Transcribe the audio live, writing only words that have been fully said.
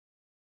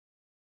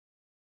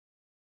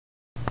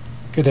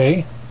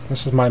G'day,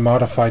 this is my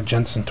modified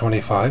Jensen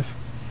 25.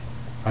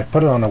 I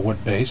put it on a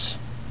wood base.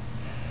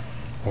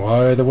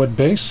 Why the wood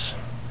base?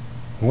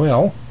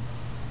 Well,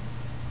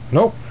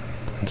 nope,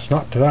 it's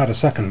not to add a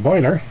second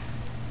boiler,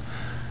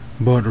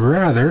 but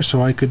rather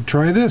so I could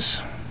try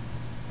this.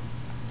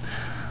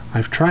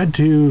 I've tried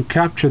to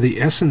capture the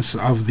essence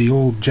of the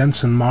old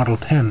Jensen Model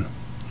 10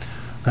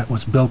 that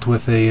was built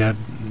with a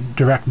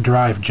direct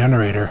drive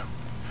generator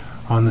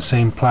on the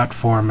same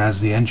platform as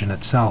the engine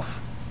itself.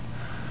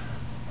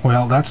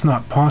 Well, that's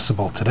not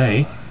possible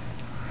today,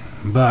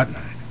 but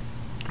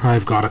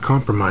I've got a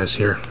compromise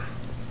here.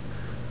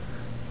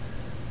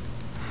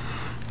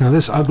 Now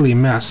this ugly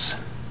mess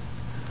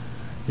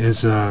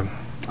is,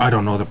 I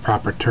don't know the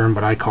proper term,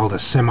 but I call it a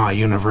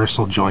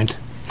semi-universal joint.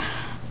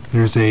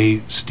 There's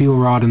a steel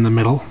rod in the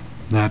middle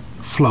that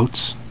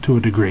floats to a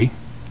degree.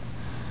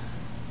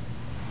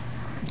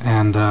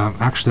 And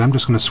actually I'm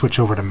just going to switch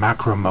over to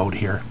macro mode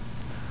here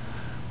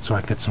so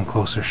I can get some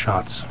closer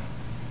shots.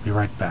 Be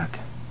right back.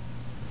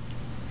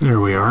 There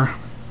we are.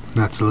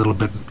 That's a little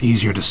bit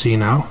easier to see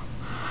now.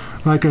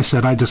 Like I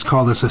said, I just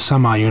call this a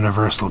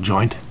semi-universal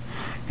joint.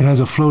 It has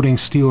a floating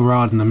steel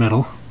rod in the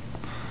middle,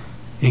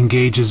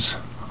 engages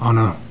on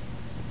a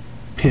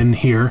pin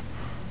here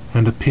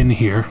and a pin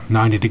here,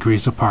 90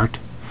 degrees apart,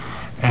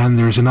 and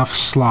there's enough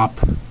slop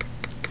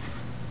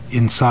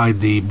inside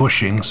the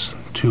bushings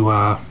to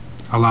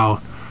allow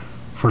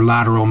for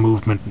lateral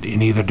movement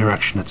in either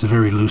direction. It's a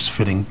very loose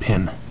fitting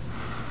pin.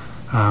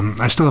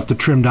 I still have to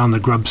trim down the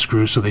grub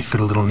screws so they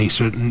fit a little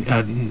neater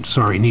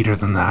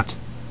than that.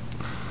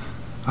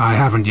 I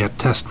haven't yet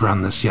test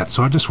run this yet,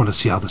 so I just want to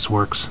see how this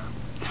works.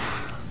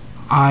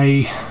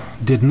 I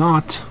did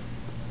not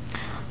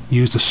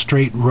use a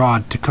straight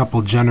rod to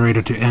couple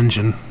generator to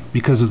engine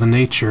because of the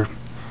nature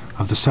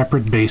of the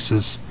separate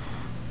bases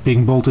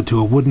being bolted to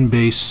a wooden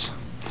base,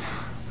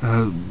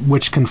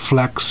 which can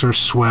flex or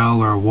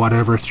swell or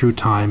whatever through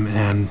time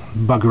and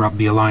bugger up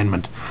the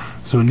alignment.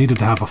 So it needed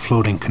to have a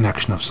floating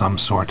connection of some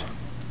sort.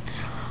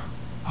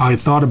 I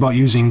thought about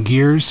using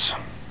gears,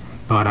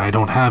 but I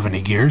don't have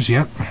any gears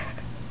yet.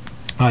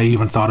 I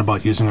even thought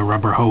about using a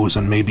rubber hose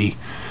and maybe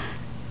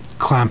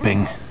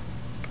clamping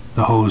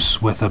the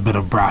hose with a bit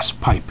of brass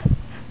pipe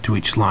to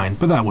each line,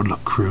 but that would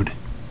look crude.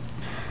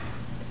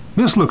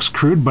 This looks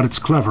crude, but it's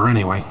clever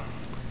anyway.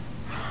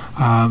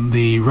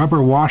 The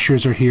rubber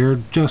washers are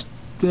here, just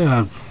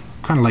kind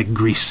of like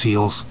grease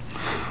seals.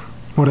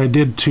 What I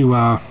did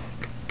to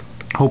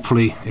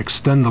hopefully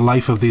extend the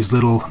life of these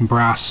little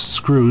brass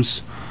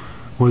screws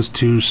was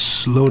to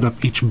load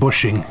up each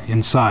bushing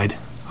inside.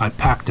 I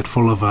packed it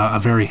full of a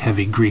very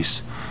heavy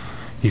grease.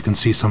 You can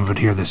see some of it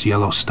here, this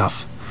yellow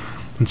stuff.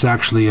 It's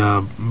actually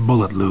a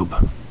bullet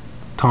lube.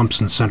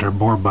 Thompson Center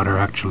boar butter,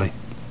 actually.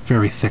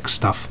 Very thick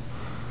stuff.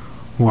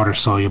 Water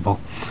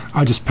soluble.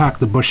 I just packed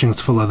the bushings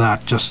full of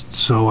that just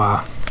so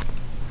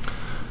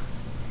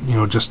you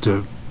know, just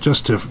to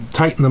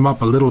tighten them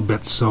up a little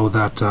bit so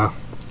that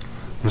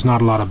there's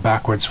not a lot of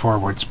backwards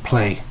forwards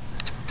play.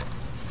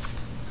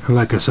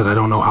 Like I said, I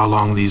don't know how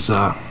long these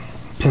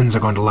pins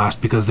are going to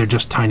last because they're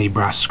just tiny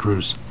brass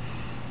screws.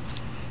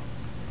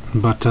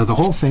 But the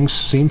whole thing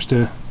seems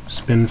to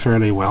spin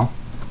fairly well.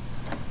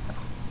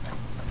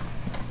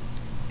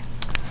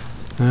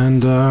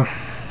 And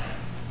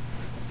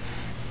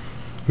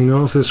you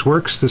know, if this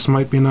works, this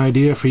might be an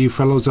idea for you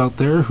fellows out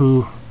there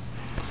who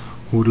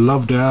would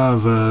love to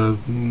have a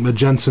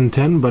Jensen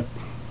 10, but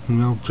you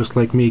know, just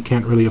like me,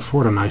 can't really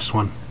afford a nice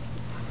one.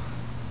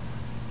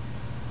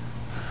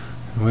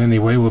 Well,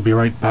 anyway, we'll be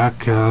right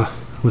back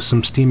with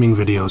some steaming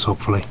videos,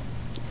 hopefully.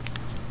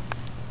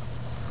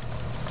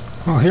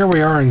 Well, here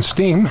we are in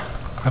steam.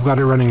 I've got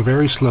it running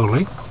very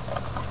slowly.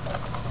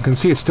 You can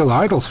see it still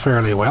idles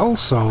fairly well,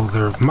 so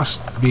there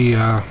must be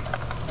not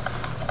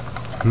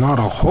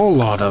a whole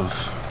lot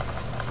of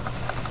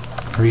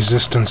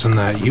resistance in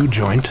that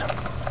U-joint.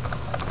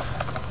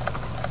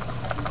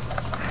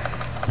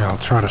 I'll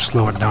try to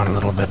slow it down a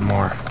little bit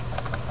more.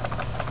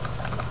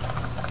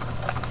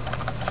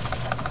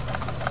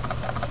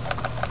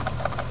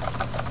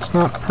 It's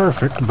not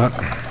perfect, but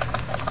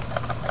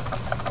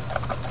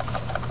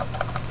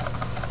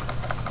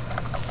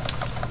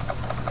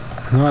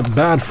not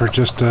bad for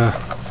just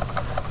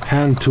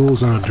hand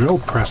tools and a drill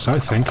press, I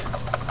think.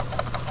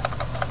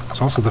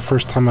 It's also the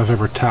first time I've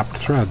ever tapped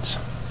threads.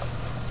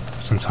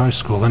 Since high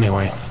school,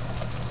 anyway.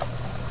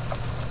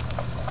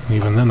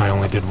 Even then I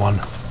only did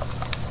one.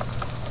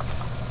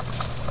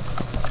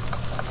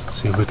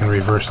 See if we can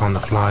reverse on the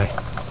fly.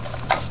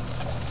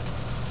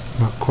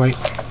 Not quite.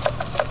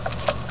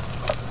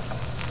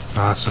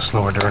 That's the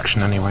slower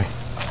direction anyway.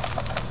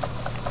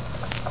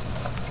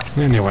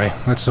 Anyway,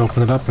 let's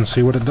open it up and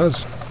see what it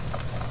does.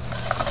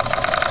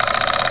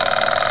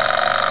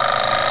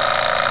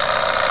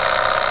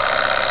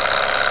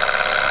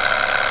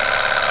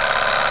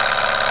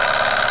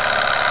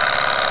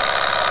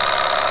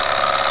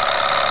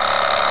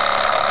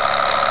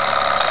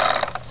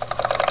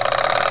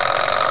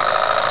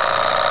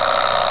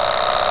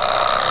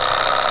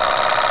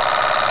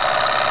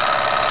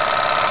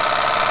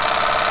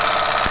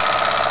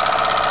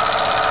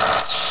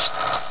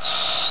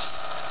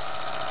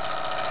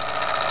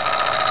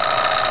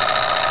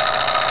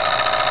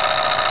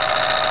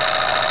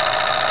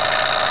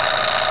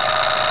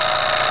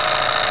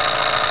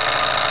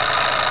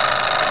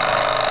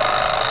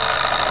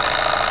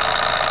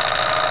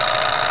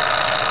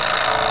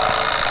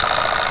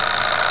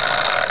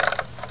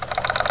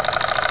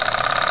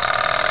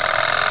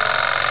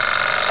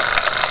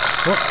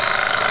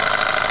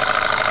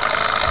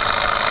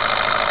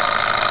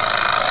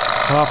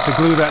 I'll have to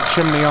glue that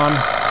chimney on.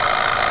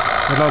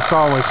 It's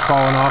always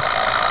falling off.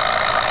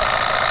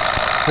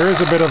 There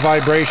is a bit of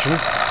vibration.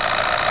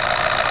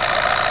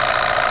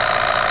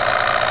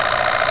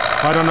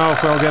 I don't know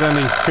if we'll get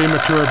any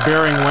premature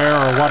bearing wear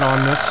or what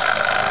on this.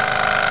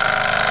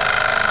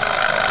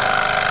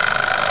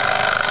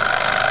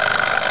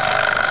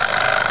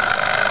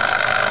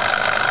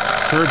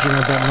 Surging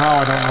a bit now,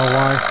 I don't know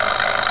why.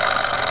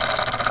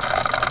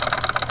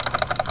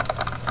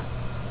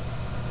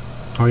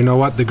 Oh, you know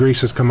what? The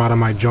grease has come out of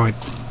my joint.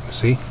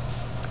 See?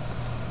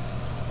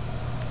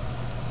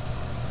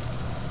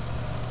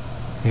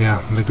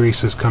 Yeah, the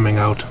grease is coming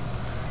out.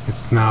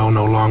 It's now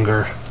no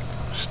longer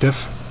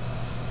stiff.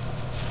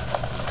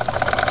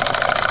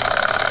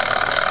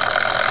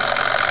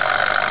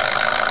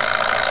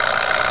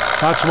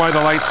 That's why the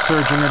light's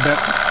surging a bit.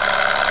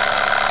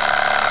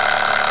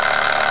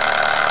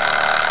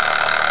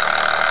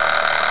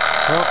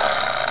 Oh.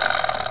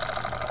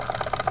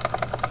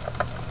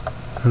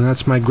 And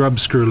that's my grub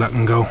screw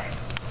letting go.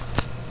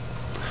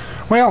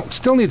 Well,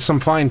 still needs some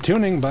fine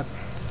tuning, but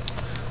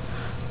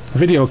the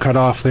video cut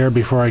off there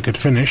before I could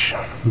finish.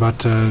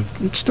 But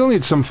it still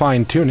needs some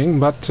fine tuning,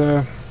 but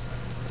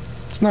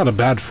it's not a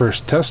bad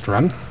first test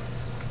run.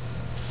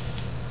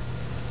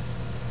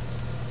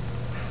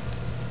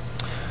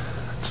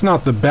 It's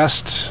not the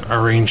best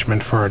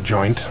arrangement for a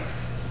joint,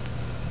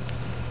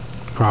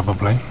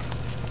 probably.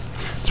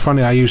 It's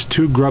funny, I used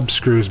 2 grub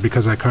screws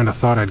because I kind of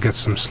thought I'd get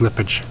some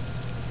slippage.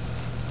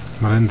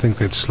 But I didn't think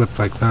they'd slip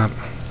like that.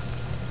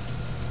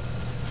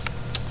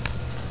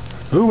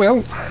 Oh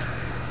well,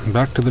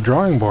 back to the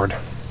drawing board.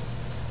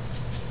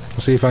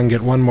 I'll see if I can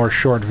get one more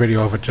short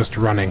video of it just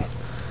running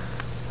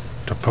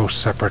to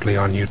post separately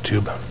on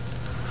YouTube.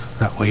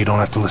 That way you don't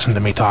have to listen to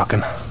me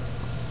talking.